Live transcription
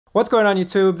What's going on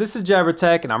YouTube? This is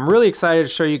JabberTech and I'm really excited to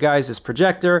show you guys this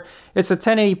projector. It's a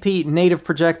 1080p native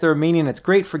projector, meaning it's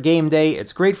great for game day,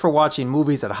 it's great for watching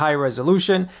movies at high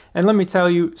resolution, and let me tell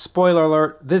you, spoiler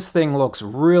alert, this thing looks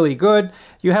really good.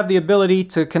 You have the ability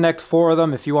to connect 4 of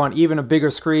them if you want even a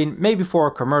bigger screen, maybe for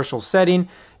a commercial setting.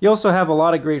 You also have a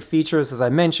lot of great features, as I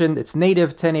mentioned. It's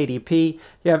native 1080p.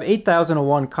 You have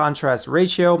 8001 contrast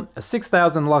ratio, a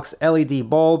 6000 lux LED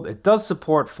bulb. It does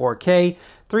support 4K.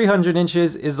 300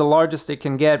 inches is the largest it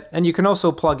can get, and you can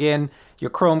also plug in your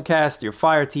Chromecast, your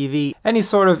Fire TV, any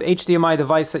sort of HDMI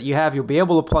device that you have, you'll be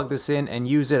able to plug this in and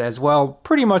use it as well.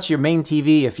 Pretty much your main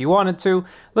TV if you wanted to.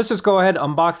 Let's just go ahead,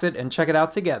 unbox it, and check it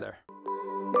out together.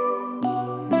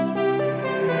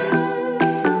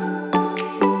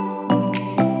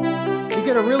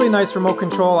 You get a really nice remote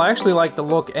control. I actually like the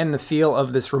look and the feel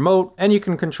of this remote, and you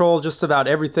can control just about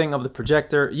everything of the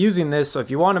projector using this. So if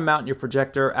you want to mount your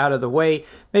projector out of the way,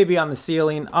 maybe on the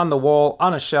ceiling, on the wall,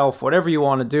 on a shelf, whatever you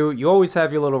want to do, you always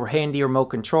have your little handy remote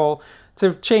control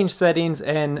to change settings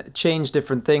and change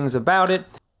different things about it.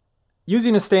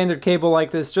 Using a standard cable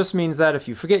like this just means that if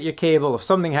you forget your cable, if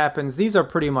something happens, these are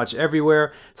pretty much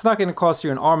everywhere. It's not going to cost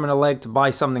you an arm and a leg to buy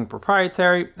something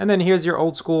proprietary. And then here's your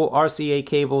old school RCA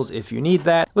cables if you need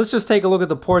that. Let's just take a look at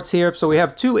the ports here. So we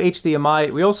have 2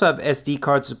 HDMI. We also have SD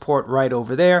card support right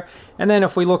over there. And then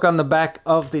if we look on the back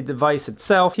of the device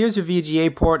itself, here's your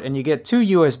VGA port and you get 2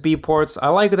 USB ports. I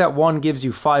like that one gives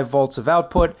you 5 volts of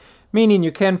output, meaning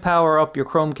you can power up your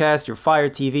Chromecast, your Fire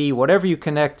TV, whatever you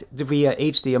connect via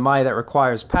HDMI that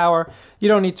requires power. You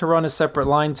don't need to run a separate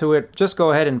line to it. Just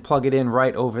go ahead and plug it in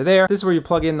right over there. This is where you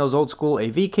plug in those old school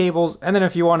AV cables. And then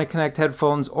if you want to connect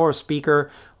headphones or a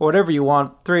speaker or whatever you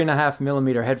want,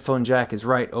 3.5mm headphone jack is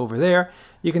right over there.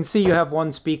 You can see you have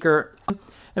one speaker.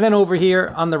 And then over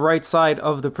here on the right side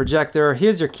of the projector,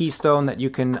 here's your keystone that you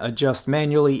can adjust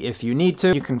manually if you need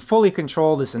to. You can fully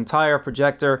control this entire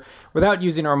projector without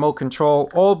using a remote control,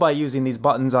 all by using these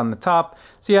buttons on the top.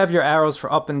 So you have your arrows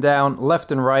for up and down, left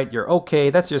and right, your OK,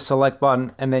 that's your select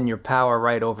button, and then your power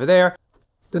right over there.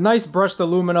 The nice brushed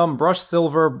aluminum, brushed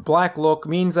silver, black look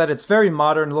means that it's very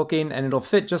modern looking and it'll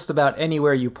fit just about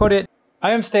anywhere you put it.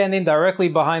 I am standing directly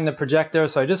behind the projector,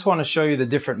 so I just want to show you the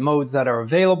different modes that are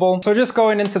available. So just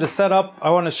going into the setup, I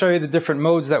want to show you the different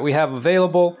modes that we have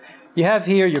available. You have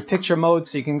here your picture mode,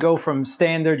 so you can go from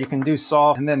standard, you can do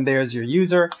soft, and then there's your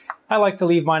user. I like to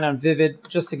leave mine on vivid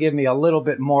just to give me a little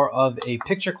bit more of a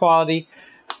picture quality.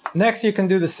 Next, you can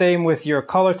do the same with your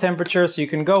color temperature, so you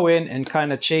can go in and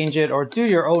kind of change it or do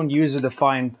your own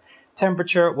user-defined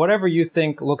temperature. Whatever you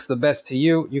think looks the best to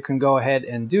you, you can go ahead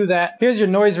and do that. Here's your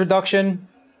noise reduction.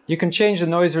 You can change the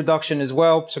noise reduction as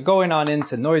well. So going on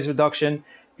into noise reduction,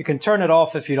 you can turn it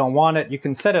off if you don't want it. You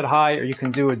can set it high or you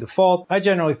can do a default. I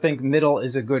generally think middle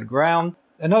is a good ground.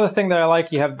 Another thing that I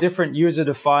like, you have different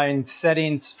user-defined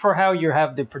settings for how you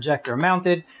have the projector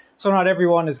mounted. So not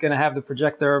everyone is going to have the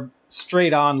projector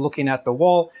straight on looking at the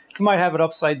wall. You might have it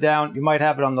upside down, you might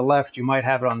have it on the left, you might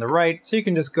have it on the right. So you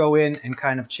can just go in and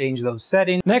kind of change those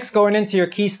settings. Next, going into your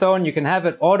keystone, you can have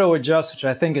it auto adjust, which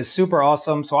I think is super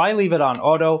awesome. So I leave it on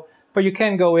auto, but you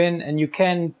can go in and you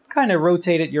can kind of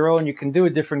rotate it your own. You can do a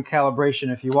different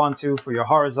calibration if you want to for your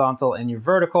horizontal and your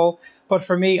vertical. But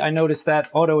for me, I noticed that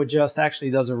auto adjust actually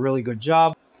does a really good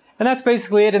job. And that's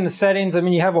basically it in the settings. I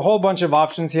mean, you have a whole bunch of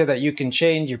options here that you can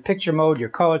change. Your picture mode, your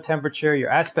color temperature,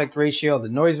 your aspect ratio, the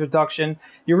noise reduction.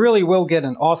 You really will get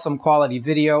an awesome quality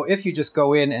video if you just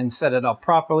go in and set it up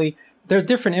properly. There's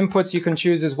different inputs you can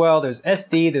choose as well. There's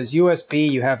SD, there's USB,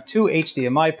 you have 2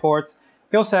 HDMI ports.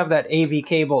 You also have that AV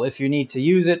cable if you need to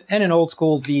use it, and an old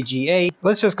school VGA.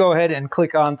 Let's just go ahead and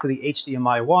click on to the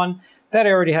HDMI one that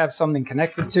I already have something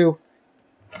connected to.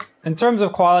 In terms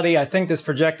of quality, I think this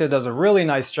projector does a really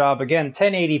nice job. Again,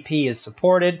 1080p is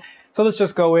supported. So let's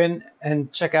just go in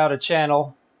and check out a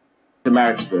channel.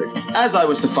 Maritzburg. As I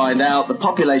was to find out, the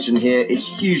population here is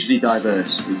hugely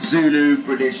diverse, with Zulu,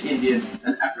 British, Indian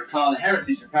and Afrikaner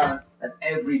heritage apparent at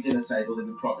every dinner table in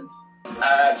the province.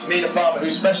 To meet a farmer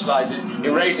who specialises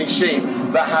in raising sheep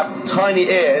that have tiny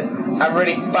ears and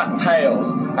really fat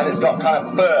tails, and it's got kind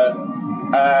of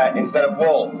fur instead of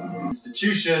wool.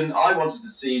 Institution, I wanted to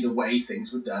see the way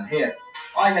things were done here.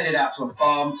 I headed out to a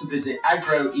farm to visit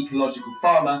agro-ecological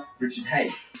farmer Richard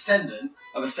Hay, descendant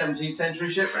of a 17th century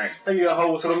shipwreck. Maybe a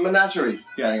whole sort of menagerie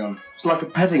going on. It's like a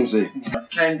petting zoo.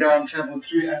 Came down, travelled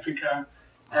through Africa,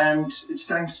 and it's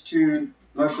thanks to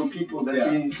local people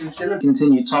that we can celebrate.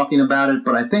 Continue talking about it,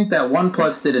 but I think that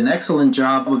OnePlus did an excellent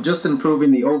job of just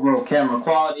improving the overall camera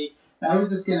quality. Now,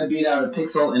 is this going to beat out a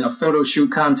Pixel in a photo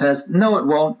shoot contest? No, it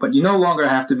won't, but you no longer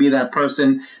have to be that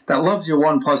person that loves your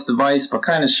OnePlus device but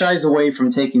kind of shies away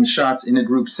from taking shots in a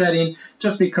group setting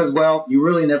just because, well, you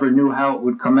really never knew how it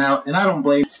would come out, and I don't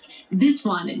blame you. This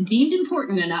one deemed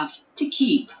important enough to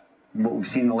keep. What we've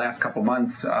seen the last couple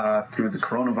months through the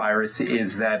coronavirus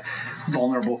is that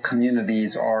vulnerable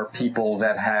communities are people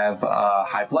that have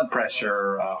high blood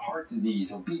pressure, heart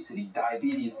disease, obesity,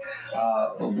 diabetes,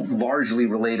 largely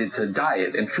related to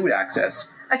diet and food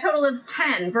access. A total of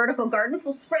 10 vertical gardens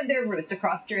will spread their roots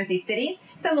across Jersey City.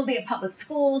 Some will be at public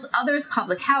schools, others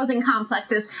public housing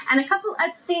complexes, and a couple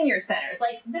at senior centers,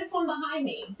 like this one behind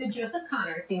me, the Joseph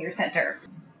Connor Senior Center.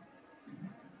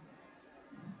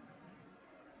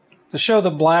 To show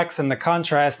the blacks and the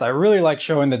contrast, I really like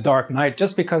showing the Dark Knight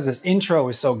just because this intro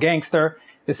is so gangster.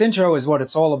 This intro is what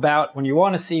it's all about. When you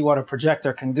want to see what a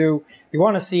projector can do, you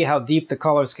want to see how deep the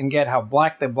colors can get, how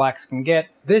black the blacks can get,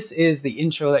 this is the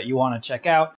intro that you want to check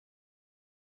out.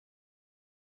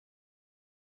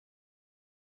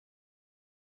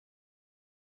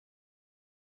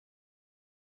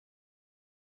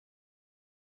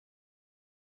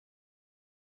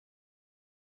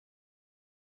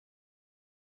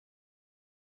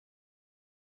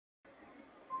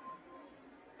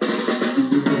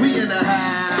 We in the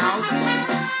house.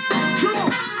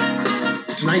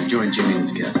 Tonight, join Jimmy and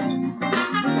his guests.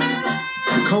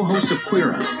 The co-host of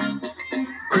Queer Eye,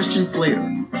 Christian Slater,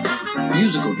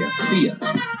 musical guest Sia,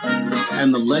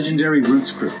 and the legendary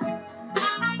Roots crew.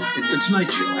 It's the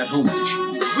Tonight Show at Home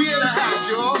Edition. We in the house,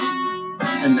 y'all.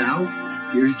 And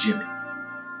now, here's Jimmy.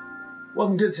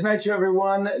 Welcome to the Tonight Show,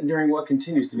 everyone. During what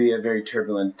continues to be a very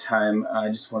turbulent time, I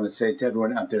just want to say to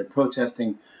everyone out there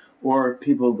protesting or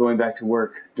people going back to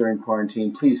work during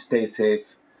quarantine, please stay safe,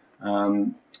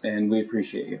 and we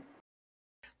appreciate you.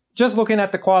 Just looking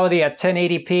at the quality at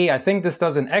 1080p, I think this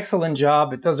does an excellent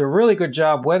job. It does a really good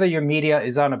job whether your media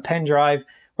is on a pen drive,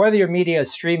 whether your media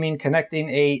is streaming, connecting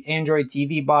a Android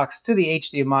TV box to the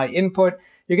HDMI input.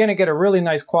 You're going to get a really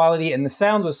nice quality, and the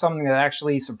sound was something that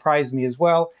actually surprised me as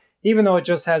well. Even though it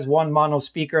just has one mono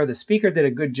speaker, the speaker did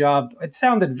a good job. It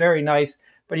sounded very nice,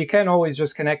 but you can always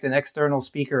just connect an external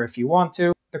speaker if you want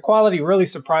to. The quality really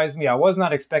surprised me. I was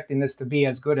not expecting this to be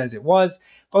as good as it was.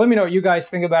 But let me know what you guys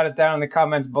think about it down in the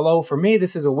comments below. For me,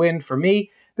 this is a win. For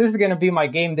me, this is going to be my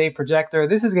game day projector.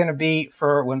 This is going to be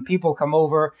for when people come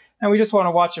over and we just want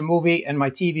to watch a movie and my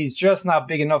TV is just not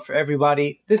big enough for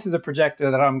everybody. This is a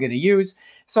projector that I'm going to use.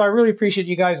 So I really appreciate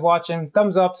you guys watching.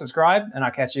 Thumbs up, subscribe, and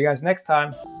I'll catch you guys next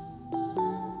time.